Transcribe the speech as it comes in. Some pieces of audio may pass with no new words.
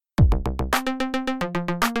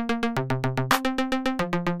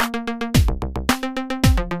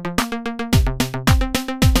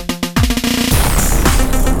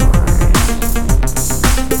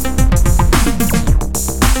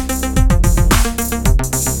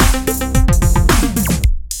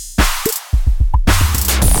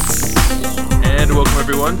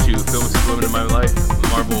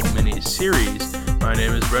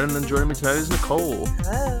Brennan, and joining me tonight is Nicole.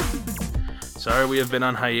 Hello. Sorry we have been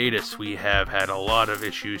on hiatus. We have had a lot of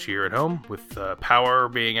issues here at home with power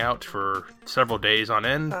being out for several days on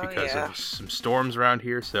end because of some storms around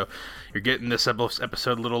here. So you're getting this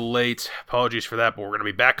episode a little late. Apologies for that, but we're going to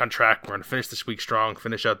be back on track. We're going to finish this week strong,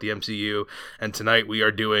 finish out the MCU, and tonight we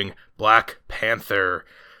are doing Black Panther.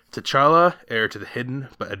 T'Challa, heir to the hidden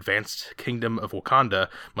but advanced kingdom of Wakanda,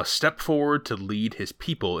 must step forward to lead his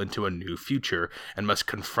people into a new future and must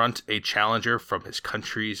confront a challenger from his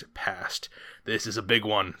country's past. This is a big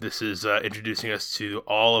one. This is introducing us to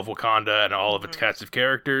all of Wakanda and all of its cast of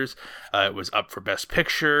characters. It was up for Best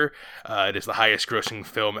Picture. It is the highest grossing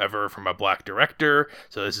film ever from a black director.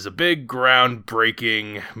 So this is a big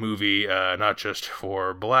groundbreaking movie, not just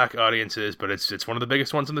for black audiences, but it's one of the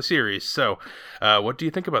biggest ones in the series. So what do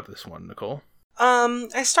you think about this one, Nicole?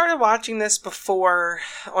 I started watching this before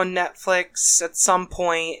on Netflix at some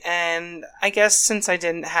point, and I guess since I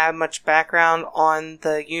didn't have much background on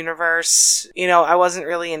the universe, I wasn't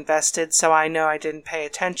really invested, so I know I didn't pay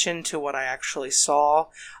attention to what I actually saw.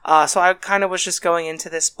 So I kind of was just going into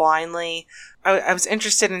this blindly. I was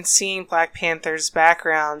interested in seeing Black Panther's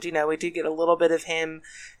background. We did get a little bit of him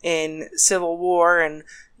in Civil War, and,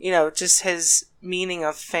 just his meaning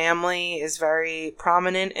of family is very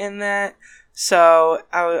prominent in that. So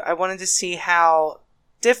I wanted to see how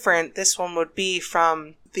different this one would be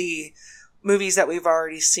from the movies that we've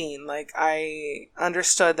already seen. Like, I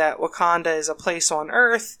understood that Wakanda is a place on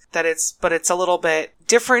Earth, but it's a little bit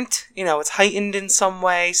different. It's heightened in some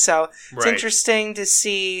way. So it's interesting to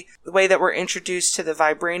see the way that we're introduced to the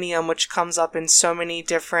vibranium, which comes up in so many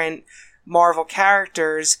different Marvel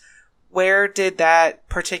characters. Where did that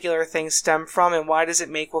particular thing stem from, and why does it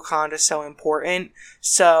make Wakanda so important?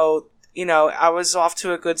 So, I was off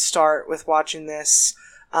to a good start with watching this.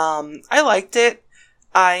 I liked it.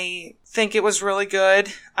 I think it was really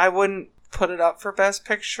good. I wouldn't put it up for Best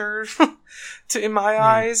Picture in my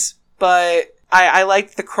eyes, but I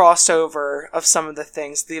liked the crossover of some of the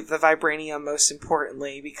things, the vibranium most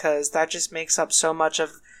importantly, because that just makes up so much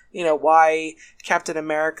of, why Captain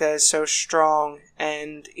America is so strong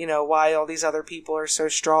and, why all these other people are so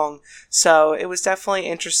strong. So it was definitely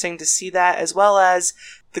interesting to see that, as well as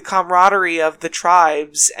the camaraderie of the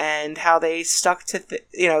tribes and how they stuck to,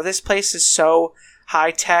 this place is so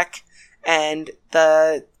high tech, and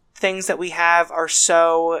the things that we have are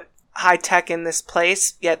so high tech in this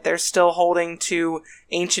place, yet they're still holding to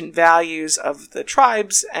ancient values of the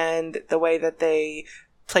tribes and the way that they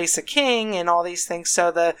place a king and all these things. So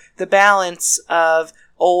the balance of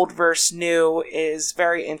old versus new is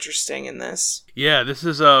very interesting in this. Yeah, this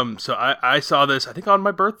is so I saw this I think on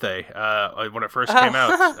my birthday when it first came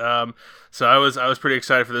out. So I was pretty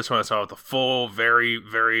excited for this one. I saw it with a full, very,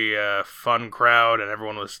 very fun crowd, and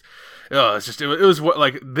everyone was it was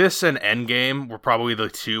like this and Endgame were probably the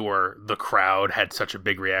two where the crowd had such a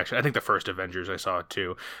big reaction. I think the first Avengers I saw it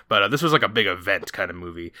too, but this was like a big event kind of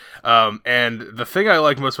movie. And the thing I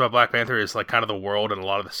like most about Black Panther is like kind of the world and a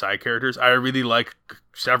lot of the side characters. I really like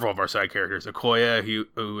several of our side characters. Okoye,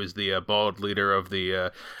 who is the bald leader of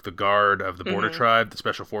the guard of the border tribe, the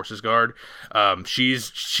Special Forces Guard.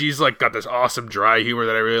 She's like got this awesome dry humor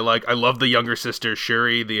that I really like. I love the younger sister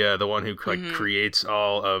Shuri, the one who creates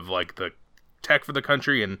all of like the tech for the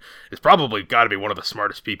country, and is probably got to be one of the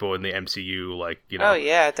smartest people in the MCU, oh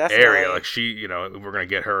yeah, definitely. area. Like she, we're gonna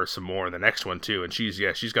get her some more in the next one too, and she's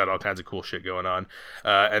got all kinds of cool shit going on.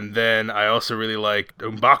 And then I also really like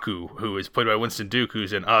M'Baku, who is played by Winston Duke,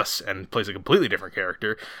 who's in Us and plays a completely different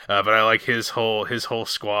character. But I like his whole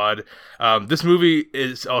squad. This movie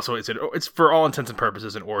is also it's for all intents and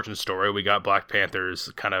purposes an origin story. We got Black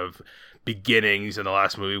Panther's kind of beginnings in the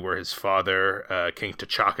last movie, where his father, King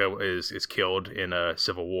T'Chaka, is killed in a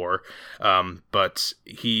civil war, but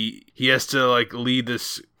he has to like lead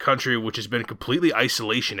this country which has been completely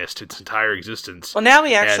isolationist its entire existence. Well, now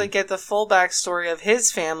we actually get the full backstory of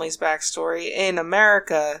his family's backstory in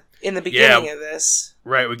America in the beginning of this.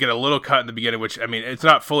 Right, we get a little cut in the beginning, which, I mean, it's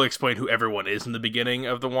not fully explained who everyone is in the beginning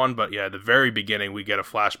of the one, but yeah, the very beginning, we get a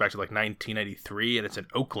flashback to like 1993, and it's in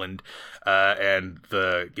Oakland, and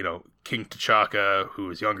the, King T'Chaka, who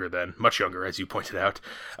is younger then, much younger, as you pointed out,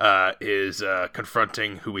 is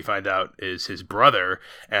confronting who we find out is his brother,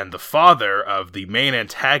 and the father of the main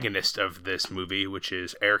antagonist of this movie, which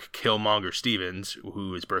is Eric Killmonger Stevens,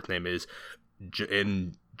 who his birth name is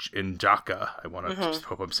Njaka. I want to just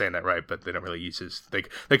hope I'm saying that right, but they don't really use his.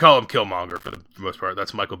 They call him Killmonger for the most part.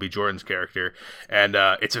 That's Michael B. Jordan's character, and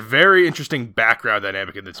it's a very interesting background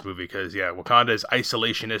dynamic in this movie because Wakanda is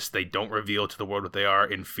isolationist. They don't reveal to the world what they are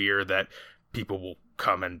in fear that people will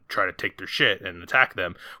come and try to take their shit and attack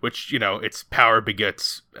them, which, it's power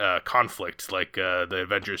begets conflict, like the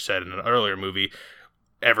Avengers said in an earlier movie.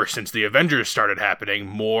 Ever since the Avengers started happening,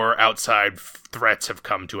 more outside threats have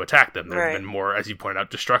come to attack them. There have been more, as you pointed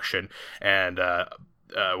out, destruction. And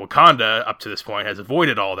Wakanda, up to this point, has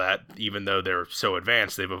avoided all that. Even though they're so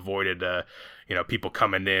advanced, they've avoided people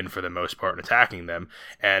coming in for the most part and attacking them.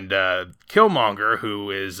 And Killmonger,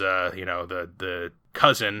 who is the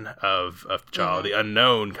cousin of T'Challa, the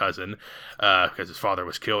unknown cousin, because his father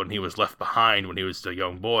was killed and he was left behind when he was a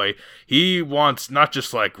young boy. He wants not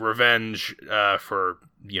just like revenge for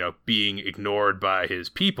being ignored by his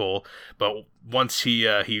people, but once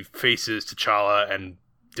he faces T'Challa and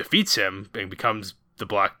defeats him and becomes the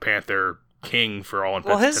Black Panther king for all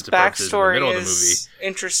intents and purposes in the middle of the movie. His backstory is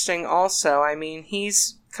interesting also. I mean,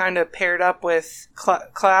 he's kind of paired up with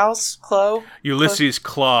Klaue? Ulysses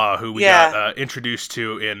Klaue, who we got introduced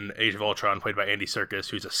to in Age of Ultron, played by Andy Serkis,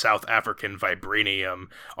 who's a South African vibranium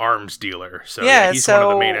arms dealer. So he's one of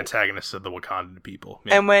the main antagonists of the Wakandan people.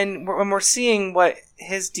 Yeah. And when we're seeing what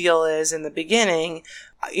his deal is in the beginning,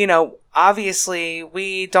 obviously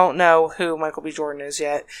we don't know who Michael B. Jordan is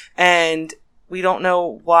yet, and we don't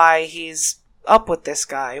know why he's up with this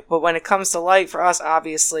guy. But when it comes to light for us,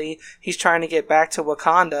 obviously, he's trying to get back to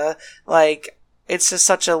Wakanda. Like, it's just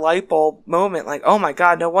such a light bulb moment. Like, oh my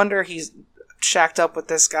god, no wonder he's shacked up with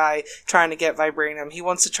this guy trying to get vibranium. He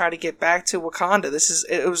wants to try to get back to Wakanda.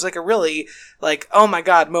 It was like a really, like, oh my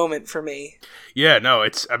god moment for me. Yeah, no,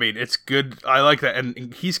 it's good. I like that.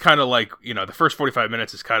 And he's kind of like, the first 45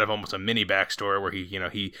 minutes is kind of almost a mini backstory where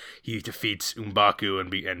he defeats M'Baku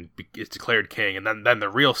and is declared king. And then the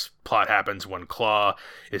real plot happens when Klaue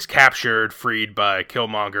is captured, freed by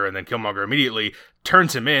Killmonger, and then Killmonger immediately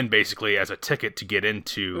turns him in basically as a ticket to get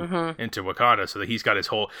into Wakanda. So that he's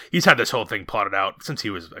had this whole thing plotted out since he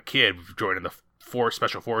was a kid, joining the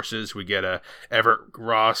Special Forces. We get Everett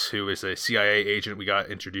Ross, who is a CIA agent we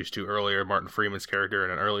got introduced to earlier, Martin Freeman's character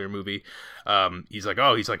in an earlier movie. He's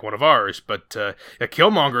like one of ours. But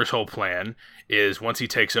Killmonger's whole plan is, once he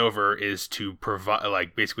takes over, is to provide,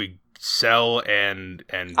 like, basically sell and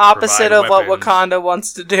opposite of weapons. What Wakanda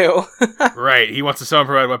wants to do. Right, he wants to sell and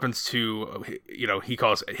provide weapons to, he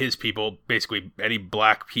calls his people, basically any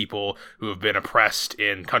black people who have been oppressed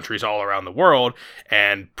in countries all around the world,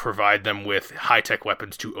 and provide them with high-tech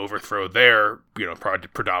weapons to overthrow their,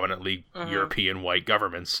 predominantly European white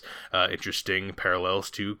governments. Interesting parallels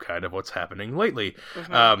to kind of what's happening lately.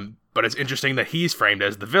 But it's interesting that he's framed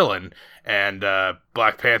as the villain, and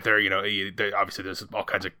Black Panther, obviously there's all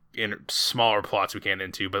kinds of smaller plots we can't get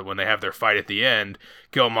into, but when they have their fight at the end,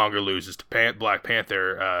 Killmonger loses to Black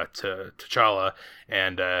Panther, to T'Challa,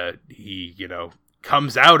 and he,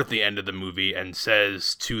 comes out at the end of the movie and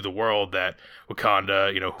says to the world that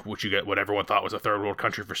Wakanda, what everyone thought was a third world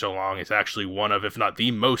country for so long, is actually one of, if not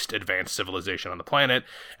the most advanced civilization on the planet,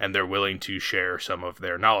 and they're willing to share some of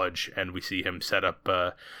their knowledge. And we see him set up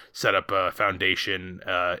a foundation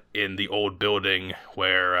in the old building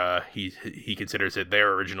where he considers it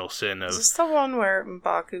their original sin of. Is this the one where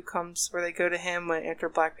M'Baku comes, where they go to him after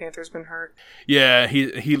Black Panther's been hurt? Yeah,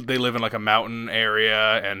 they live in like a mountain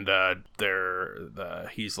area, and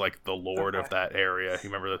he's like the lord of that area. You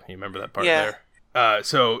remember that part there?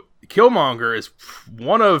 So Killmonger is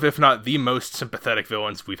one of, if not the most sympathetic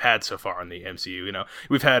villains we've had so far in the MCU.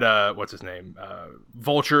 We've had what's his name?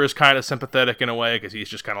 Vulture is kind of sympathetic in a way because he's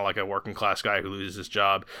just kind of like a working class guy who loses his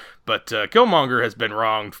job. But Killmonger has been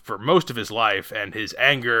wronged for most of his life, and his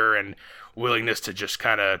anger and willingness to just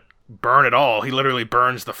kind of burn it all. He literally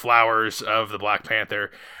burns the flowers of the Black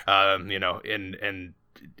Panther,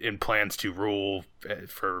 in plans to rule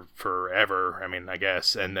for forever, I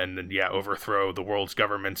guess, and then overthrow the world's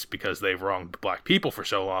governments because they've wronged black people for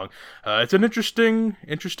so long. It's an interesting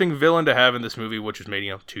villain to have in this movie, which was made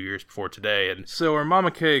 2 years before today. And so our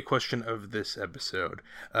Mama K question of this episode: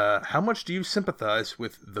 how much do you sympathize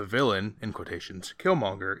with the villain, in quotations,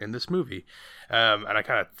 Killmonger, in this movie? And I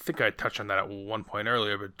kind of think I touched on that at one point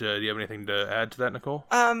earlier, but do you have anything to add to that, Nicole?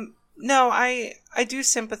 No, I do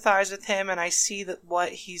sympathize with him, and I see that what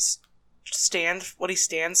he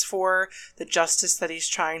stands for, the justice that he's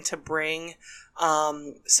trying to bring.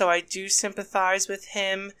 So I do sympathize with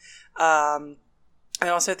him. I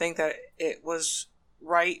also think that it was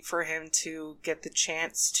right for him to get the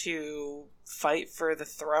chance to fight for the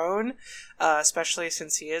throne, especially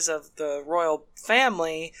since he is of the royal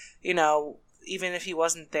family, even if he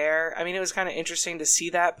wasn't there. It was kind of interesting to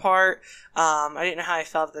see that part. I didn't know how I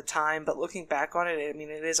felt at the time, but looking back on it,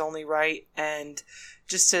 it is only right. And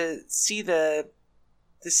just to see the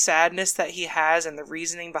the sadness that he has and the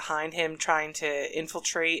reasoning behind him trying to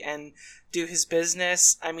infiltrate and do his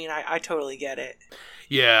business, I mean, I totally get it.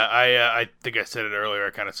 Yeah, I think I said it earlier.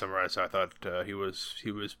 I kind of summarized. So I thought he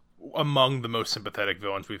was among the most sympathetic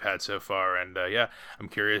villains we've had so far, and yeah, I'm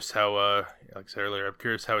curious how, like I said earlier, I'm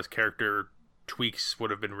curious how his character tweaks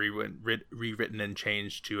would have been rewritten and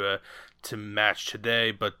changed to match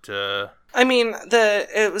today. But I mean,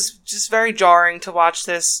 it was just very jarring to watch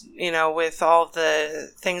this, you know, with all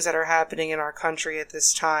the things that are happening in our country at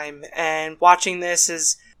this time, and watching this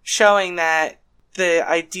is showing that the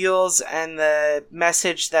ideals and the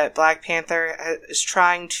message that Black Panther is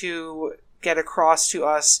trying to get across to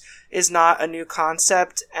us is not a new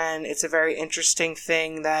concept, and it's a very interesting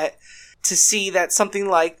thing that to see that something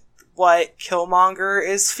like what Killmonger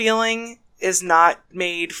is feeling is not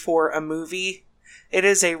made for a movie. It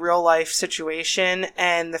is a real life situation,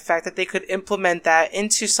 and the fact that they could implement that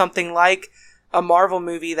into something like a Marvel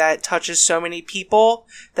movie that touches so many people,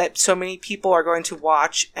 that so many people are going to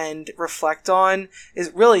watch and reflect on,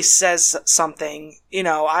 it really says something. You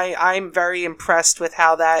know, I'm very impressed with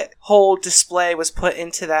how that whole display was put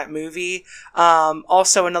into that movie.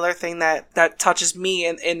 Also, another thing that touches me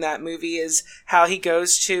in that movie is how he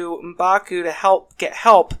goes to M'Baku to get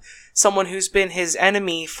help, someone who's been his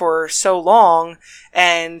enemy for so long,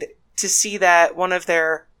 and to see that one of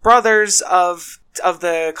their brothers of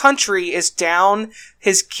the country is down,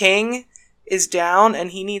 his king is down,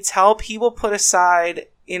 and he needs help, he will put aside,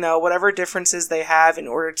 you know, whatever differences they have in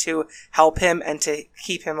order to help him and to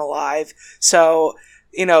keep him alive. So,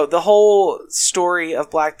 you know, the whole story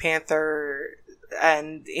of Black Panther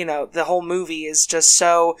and, you know, the whole movie is just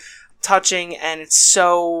so touching, and it's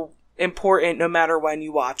so important no matter when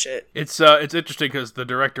you watch it. It's interesting because the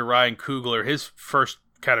director Ryan Coogler, his first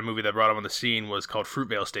kind of movie that brought him on the scene was called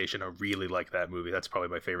Fruitvale Station. I really like that movie. That's probably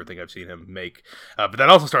my favorite thing I've seen him make. But that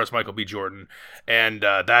also stars Michael B. Jordan, and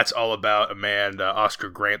that's all about a man, Oscar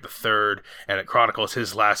Grant III, and it chronicles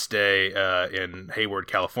his last day in Hayward,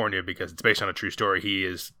 California, because it's based on a true story. He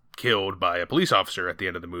is killed by a police officer at the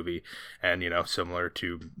end of the movie, and, you know, similar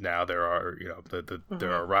to now, there are, you know,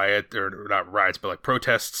 there are not riots, but like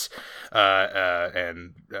protests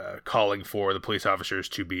and calling for the police officers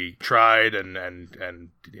to be tried, and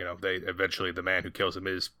you know, they eventually, the man who kills him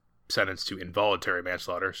is sentenced to involuntary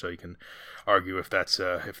manslaughter, so you can argue if that's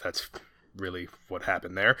really what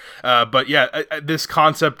happened there. But yeah, this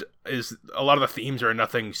concept is, a lot of the themes are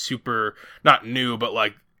nothing super, not new, but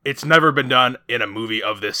like, it's never been done in a movie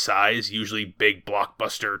of this size. Usually big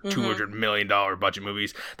blockbuster, $200 million budget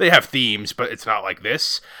movies, they have themes, but it's not like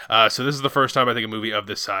this. So this is the first time I think a movie of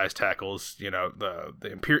this size tackles, you know, the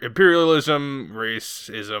imperialism,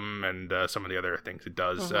 racism, and some of the other things it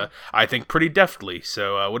does, I think, pretty deftly.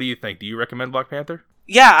 So what do you think? Do you recommend Black Panther?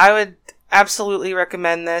 Yeah, I would absolutely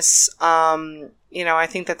recommend this. You know, I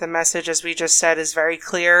think that the message, as we just said, is very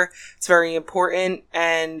clear, it's very important,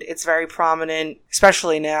 and it's very prominent,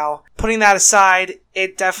 especially now. Putting that aside,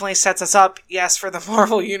 it definitely sets us up, yes, for the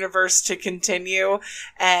Marvel Universe to continue,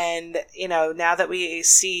 and, you know, now that we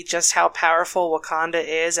see just how powerful Wakanda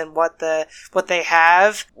is and what they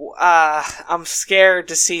have, I'm scared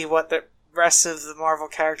to see what the rest of the Marvel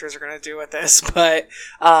characters are going to do with this, but,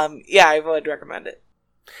 yeah, I would recommend it.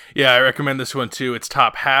 Yeah, I recommend this one too. It's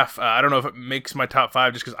top half. I don't know if it makes my top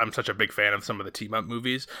 5 just because I'm such a big fan of some of the team-up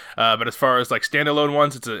movies. But as far as like standalone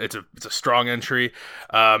ones, it's a strong entry.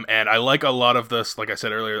 And I like a lot of this, like I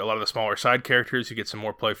said earlier, a lot of the smaller side characters who get some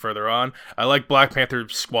more play further on. I like Black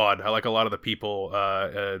Panther's squad. I like a lot of the people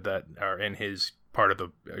that are in his part of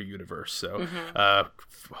the universe. So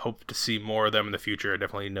hope to see more of them in the future. I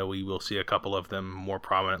definitely know we will see a couple of them more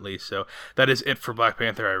prominently. So that is it for Black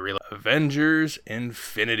Panther. I really Avengers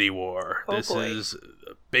Infinity War. This is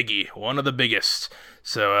a biggie, one of the biggest.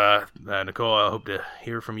 So Nicole, I hope to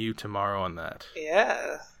hear from you tomorrow on that.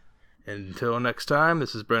 Yeah. Until next time,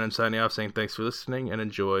 this is Brennan signing off, saying thanks for listening and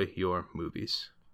enjoy your movies.